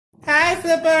Hi,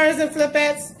 flippers and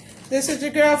flippettes. This is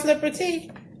your girl, Flipper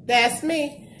T. That's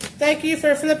me. Thank you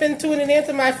for tuning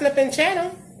into my flipping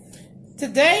channel.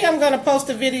 Today, I'm going to post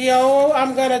a video.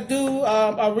 I'm going to do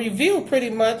a review, pretty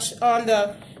much, on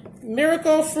the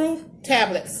Miracle Fruit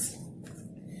tablets.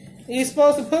 You're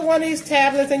supposed to put one of these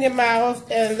tablets in your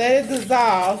mouth and let it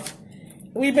dissolve.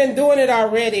 We've been doing it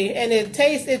already, and it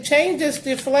changes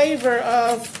the flavor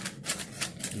of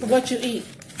what you eat.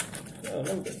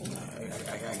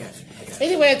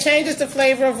 Anyway, it changes the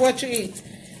flavor of what you eat.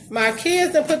 My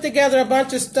kids have put together a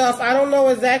bunch of stuff. I don't know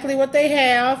exactly what they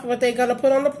have, what they're going to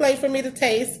put on the plate for me to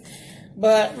taste.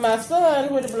 But my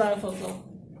son, where the blindfold go?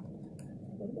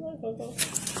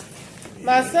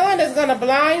 My son is going to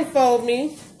blindfold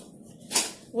me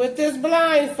with this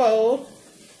blindfold.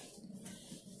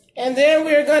 And then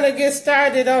we're going to get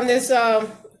started on this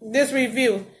this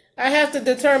review. I have to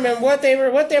determine what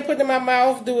they're putting in my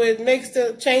mouth.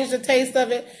 Change the taste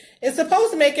of it? It's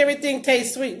supposed to make everything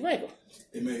taste sweet. Michael.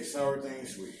 It makes sour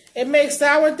things sweet. It makes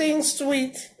sour things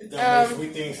sweet. It don't make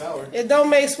sweet things sour. It don't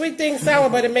make sweet things sour,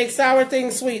 but it makes sour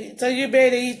things sweet. So you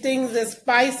better eat things that's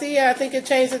spicy. I think it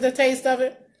changes the taste of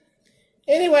it.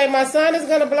 Anyway, my son is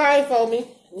going to blindfold me.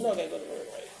 You know I got to go to work,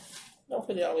 right? Don't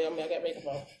put it all the way on me. I got makeup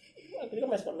on. Don't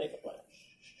mess my makeup on.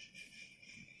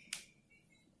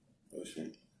 Oh,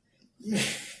 shit.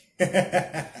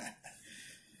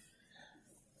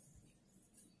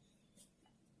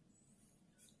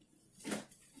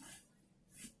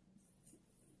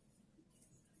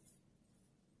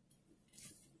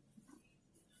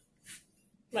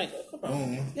 Michael, come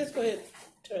on. Just go ahead and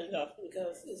turn it off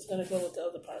because it's going to go with the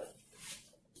other part.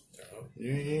 You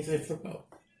ain't say flip out.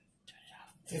 Turn it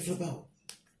off. Say flip out.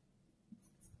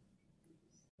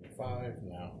 5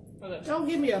 now. Okay. Don't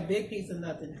give me a big piece of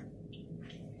nothing.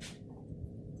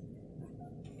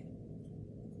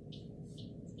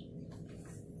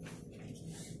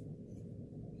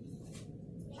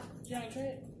 You want to try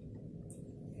it?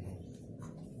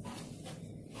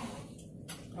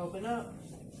 Open up.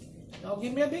 Don't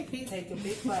give me a big piece. Take a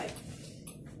big bite.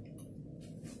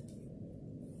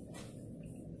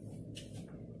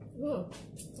 Ooh,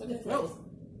 it's gross.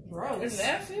 Gross. It's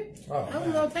nasty. Oh, I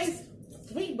don't know, it tastes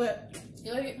sweet, but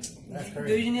you like it? That's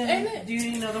crazy. Do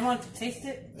you know the one to taste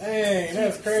it? Hey,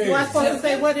 that's crazy. Do I supposed to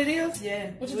say what it is?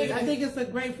 Yeah. What you think? I think it's a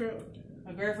grapefruit.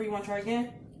 A grapefruit? You want to try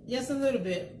again? Yes, a little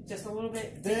bit. Just a little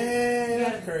bit? Damn, you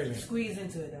that's crazy. Squeeze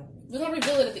into it though. We're gonna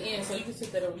reveal it at the end, so you can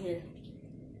sit that over here.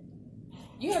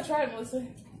 You gotta try it, Melissa.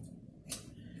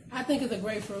 I think it's a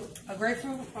grapefruit. A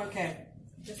grapefruit? Okay.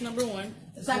 That's number one.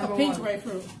 It's like a pink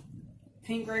grapefruit.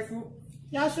 Pink grapefruit?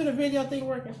 Y'all sure the video thing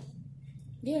working?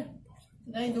 Yeah.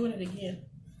 They ain't doing it again.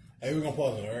 Hey, we're gonna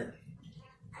pause it, alright?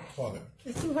 Pause it.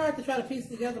 It's too hard to try to piece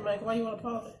it together, Mike. Why you want to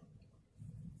pause it?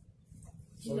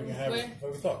 So we can have it. So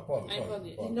we can talk. Pause it. Pause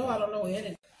it. You know I don't know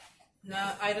edit.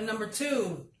 Now, item number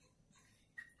 2.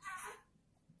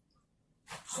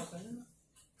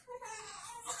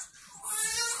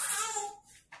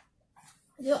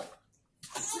 Yuck.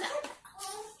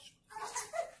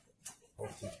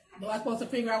 Do I supposed to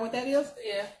figure out what that is?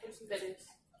 Yeah, let's see what that is.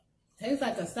 Tastes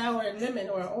like a sour lemon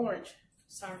or an orange.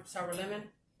 Sour lemon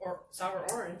or sour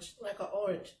orange? Like an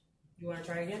orange. You want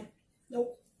to try again?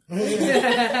 Nope.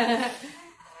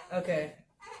 Okay.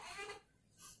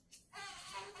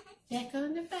 Check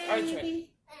on the baby.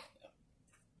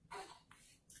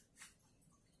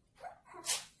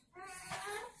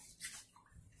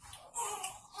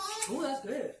 Ooh, that's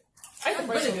good. I can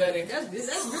really good. That's good.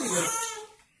 That's really good.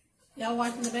 Y'all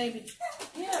watching the baby?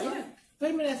 Yeah. Put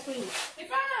him in that sweet. They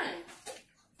fine.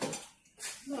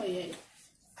 Oh, yeah.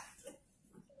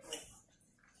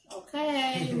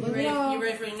 Okay. You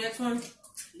ready for your next one?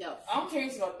 No. I'm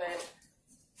curious about that.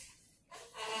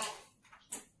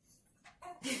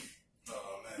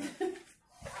 Oh, man.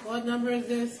 What number is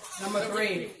this? Number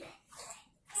 3.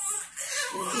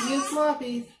 It's a new small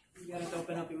piece. You gotta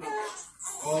open up your mouth.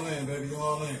 All in, baby. You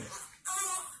all in.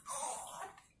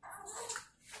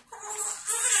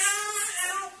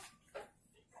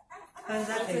 How does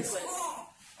that taste?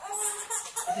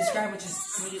 Describe what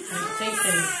you're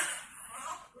tasting.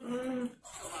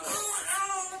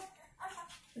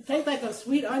 It tastes like a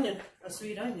sweet onion. A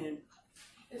sweet onion.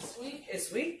 It's sweet. It's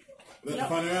sweet? Is that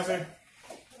the final answer?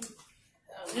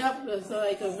 Yep, it's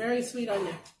like a very sweet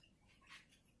onion.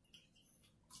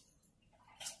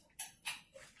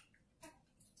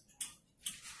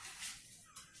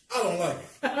 I don't like it.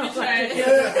 Let me try it.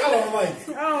 Yeah, I don't like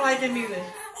it. I don't like it either.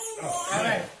 Oh, All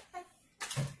right.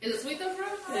 Is it sweet though, bro?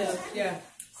 Yeah.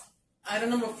 Item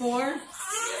number 4.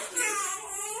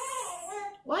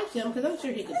 Watch him, because I'm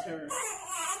sure he can turn.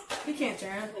 You can't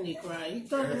turn. When you cry, you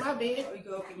throw it in my bed. Or you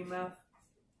go open your mouth.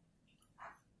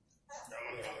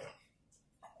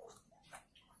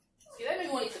 See, that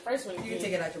nigga want to eat the first one. You can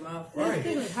take it out your mouth. This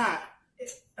thing is hot.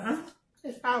 Huh?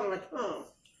 It's hot on my tongue.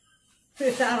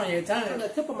 It's out on your On tongue. the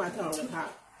tip of my tongue is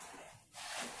hot.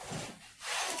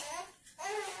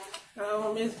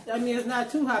 I mean, it's not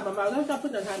too hot in my mouth. Don't stop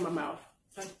putting that hot in my mouth.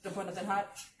 Don't put nothing hot.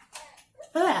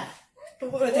 Ah,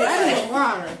 What it I taste need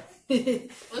water.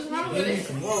 What's wrong with it?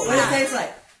 like? What it taste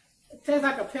like? It tastes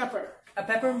like a pepper. A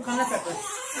pepper? What kind of pepper?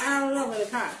 I don't know, but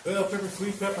it's hot. Bell pepper,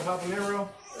 sweet pepper, habanero.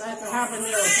 Like a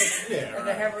habanero. Yeah. Like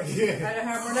a habanero? Yeah. Like a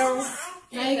habanero?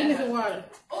 Hey, give me some water.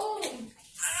 Oh,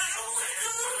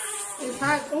 It's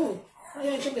hot. Ooh, I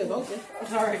didn't think it was open. I'm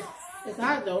sorry. It's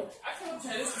hot though. I can't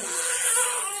try this one.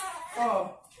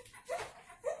 Oh.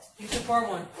 You should pour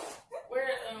one. Where,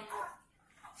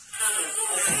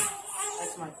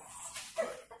 That's mine.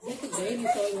 This is baby,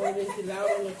 so it won't be loud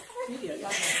on the video. Y'all know.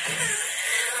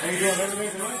 Are you doing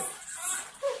everything tonight?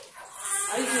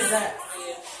 How you do that?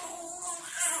 yeah.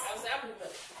 I was out with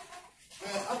it.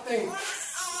 Man, I think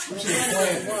we should have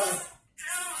planned it.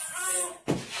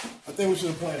 I think we should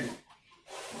have planned it.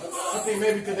 I think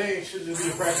maybe today should just be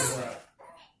a practice round.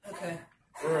 Okay.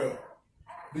 For real.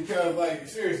 Because, like,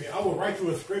 seriously, I would write you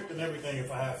a script and everything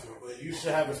if I have to, but you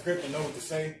should have a script and know what to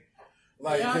say.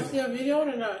 Like, Y'all see a video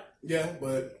or not? yeah,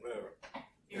 but whatever.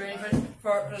 You ready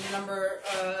for the number?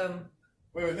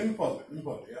 Wait, let me pause it.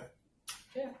 Yeah?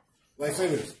 Yeah. Like, say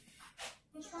this.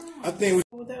 I think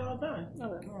we With that all done.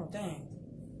 Oh, dang.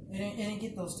 You didn't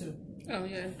get those two. Oh,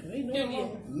 yeah. We know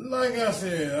it. like I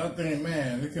said, I think,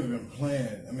 man, it could have been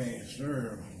planned. I mean,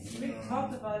 sure. We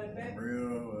talked about it, babe.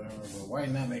 Real, whatever. But why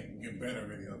not get better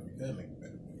videos? We could make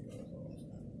better videos. That's all I'm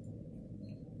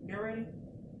saying. You ready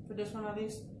for this one at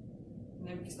least? And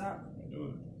then we can stop.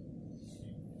 Do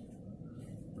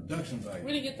it. Production value.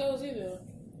 We didn't get those either.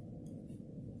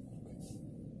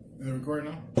 Is it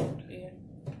recording now? Yeah.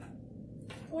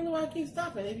 I wonder why I keep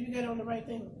stopping if you get on the right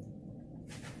thing.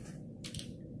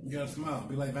 You gotta smile.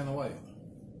 Be like Vanna White.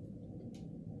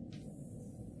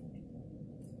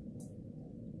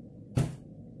 You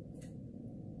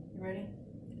ready?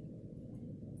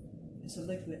 It's a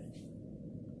liquid.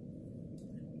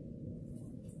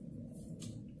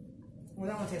 What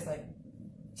that one taste like?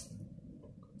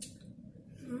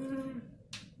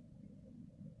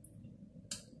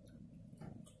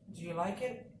 Do you like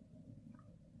it?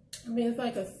 I mean, it's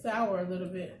like a sour a little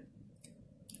bit.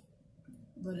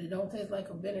 But it don't taste like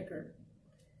a vinegar.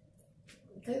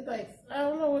 It tastes like, I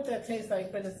don't know what that tastes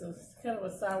like, but it's a kind of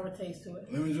a sour taste to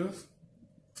it. Lemon juice?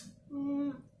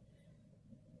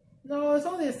 No, it's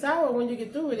only sour when you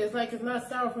get through it. It's like it's not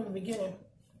sour from the beginning.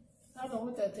 I don't know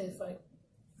what that tastes like.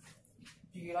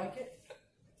 Do you like it?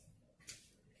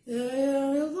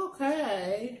 Yeah, it was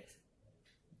okay.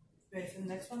 Ready for the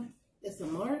next one? It's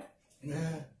some more.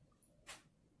 Yeah.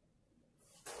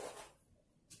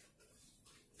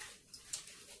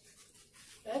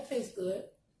 That tastes good.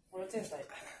 What it tastes like?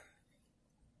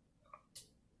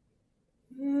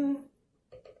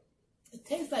 It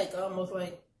tastes like almost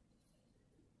like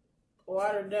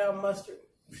watered down mustard.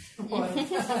 She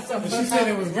said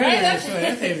it was good. Right? So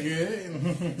that tastes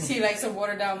good. See, like some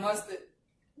watered down mustard.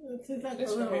 It tastes like This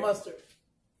a one little here. mustard.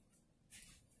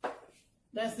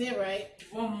 That's it, right?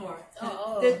 One more.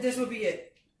 Uh-oh. This will be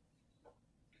it.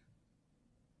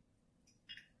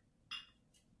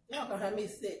 Y'all gonna have me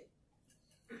sick.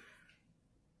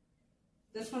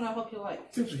 This one I hope you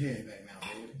like. Put your head back now,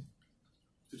 baby.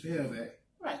 Put your head back.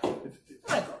 Right.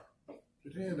 Michael.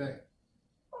 Put your head back.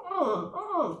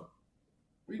 Mm-mm.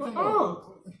 What you talking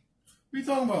about? What you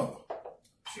talking about?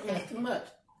 That's too much.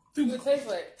 What it tastes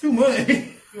like? Too much.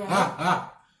 You want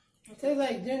It tastes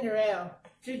like ginger ale.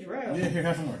 ginger ale? Yeah, here,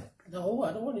 have some more. No,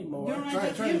 I don't want any more. You don't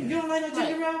like Try that? it You again. don't like that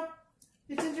ginger Right. ale?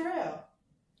 It's ginger ale.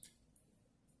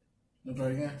 Let's try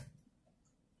it again.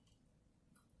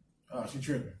 Oh, she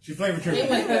tripping. She flavor tripping. They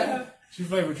like that. She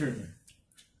flavor tripping.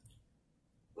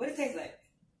 What it taste like?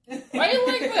 Why you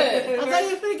like that? I thought you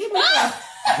were finna give me some.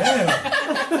 Damn.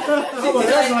 How about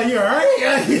that's like you alright?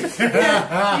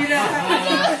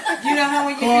 You know how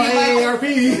when you Call feed AARP. I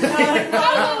don't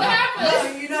know what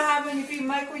happened. You know how when you feed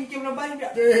Michael, you give him a bite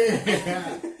drop. I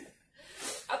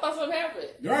thought something happened.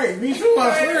 Right, me too.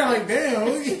 I swear, like, damn.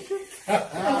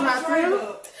 Am I through?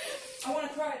 I want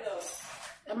to try it though.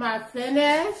 Am I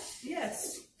finished?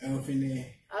 Yes. Elephant in.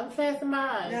 I'm fasting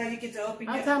my eyes. Now you get to open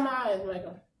I'll your. tie my eyes,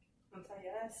 Michael. Untie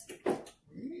your ass.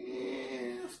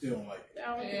 Yeah, I still don't like it. I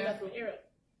don't think Yeah. that's what hear it.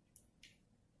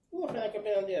 Ooh, I feel like I've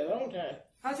been on there a long time.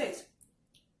 How it taste?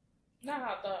 Not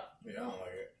hot dog. Yeah, I don't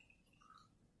like it.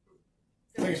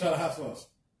 Take a shot of hot sauce.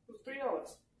 It was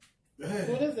 $3. Go ahead.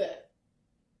 What is that?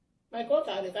 My go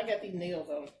try this. I got these nails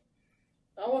on.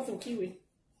 I want some kiwi.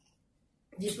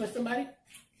 This for somebody?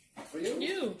 For you?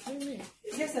 You. What do you mean?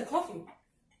 It tastes like coffee.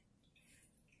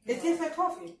 It tastes like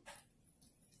coffee.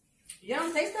 You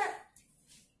don't taste that?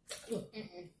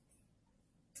 Mm-mm.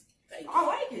 I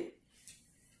like it.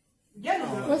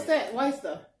 Yeah. What's that? White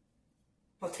stuff.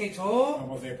 Potato. I'm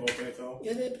gonna say potato.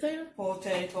 Is it potato?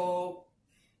 Potato.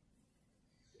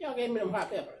 Y'all gave me them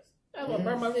hot peppers. I want to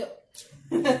burn my lip.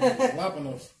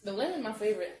 Jalapenos. The lemon, my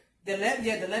favorite. The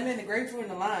lemon, the grapefruit,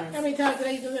 and the lime. How many times did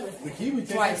I eat the lemon? The kiwi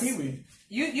tastes Twice. like kiwi.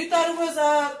 You thought it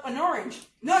was an orange.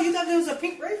 No, you thought it was a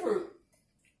pink grapefruit.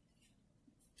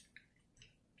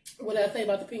 What did I say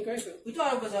about the pink grapefruit? We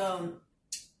thought it was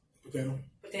Potato.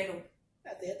 potato. I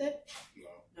said that.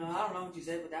 No. No, I don't know what you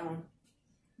said with that one.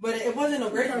 But it wasn't no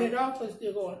Turn it grapefruit. off, so it's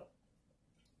still going.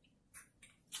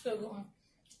 Still going.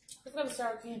 It's got a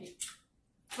sour candy.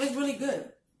 It's really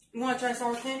good. You want to try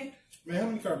sour candy? Man, how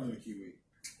many carbs in the kiwi?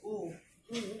 Ooh.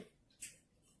 Mm-hmm.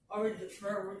 Are we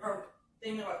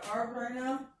thinking about carbs right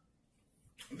now?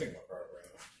 I'm thinking about carbs right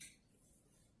now.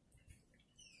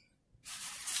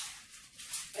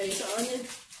 I ate the onion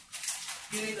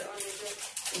You need the onion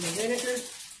too. and the vinegar.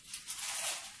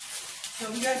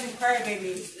 So we got some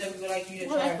crybabies that we would like you to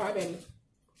Well, that's try. probably.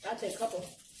 I'll take a couple.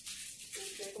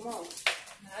 Take them all.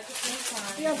 I just need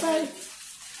time. Yeah, fine.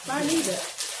 I need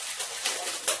that.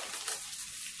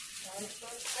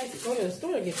 I have to go to the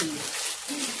store and get these.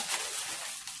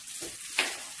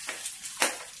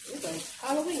 It's like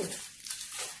Halloween.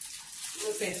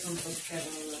 We'll say some for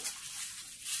Kevin.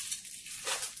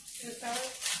 Is it sour?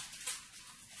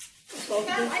 It's supposed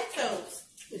to I be. like those.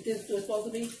 Is this what it's supposed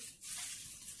to be?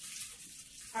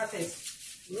 How it taste?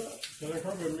 Yeah. So that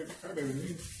crybaby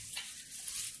meat.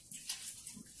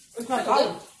 It's not It's a solid.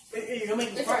 little- You're gonna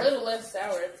make me It's cry. a little less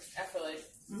sour, I feel like.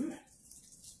 Mm-hmm.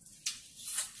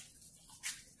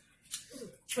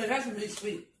 But it's actually really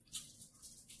sweet.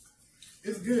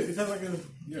 It's good. It tastes like like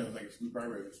a sweet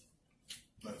crybaby.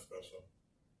 Nothing special.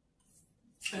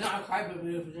 It's not a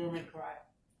crybaby if it's gonna make me cry.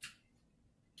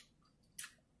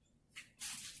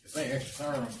 It's like extra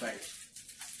sour on steaks.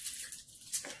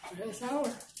 It's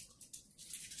sour.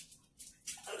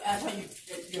 That's how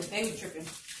your flavor tripping.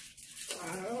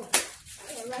 I don't know.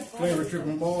 I don't like Flavor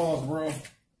tripping balls, bro.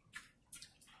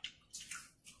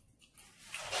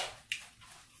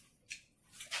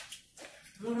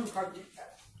 I don't have carbs.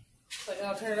 Like,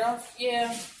 I'll turn it off?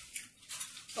 Yeah.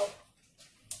 Oh.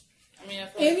 I mean, I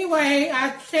feel like Anyway,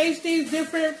 I taste these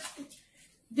different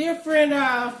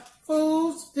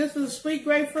foods. This is sweet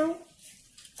grapefruit,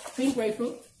 pink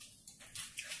grapefruit.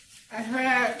 I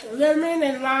had lemon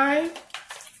and lime.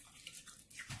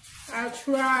 I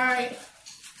tried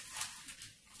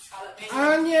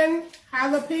onion,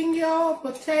 jalapeno,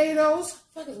 potatoes,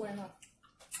 fuck is wearing off.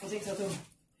 I think so too.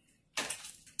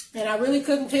 and I really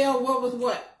couldn't tell what was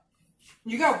what.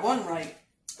 You got one right.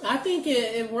 I think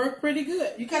it worked pretty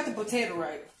good. You got the potato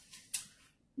right.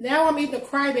 Now I'm eating a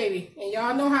crybaby, and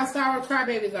y'all know how sour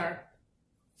crybabies are.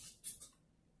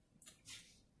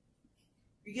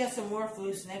 You get some more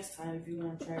foods next time if you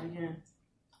want to try it again.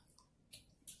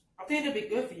 I think it'll be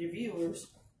good for your viewers.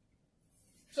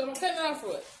 So I'm cutting it off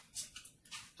for it.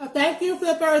 Well, thank you,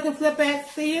 flippers and flippettes.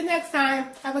 See you next time.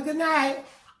 Have a good night.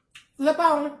 Flip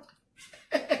on.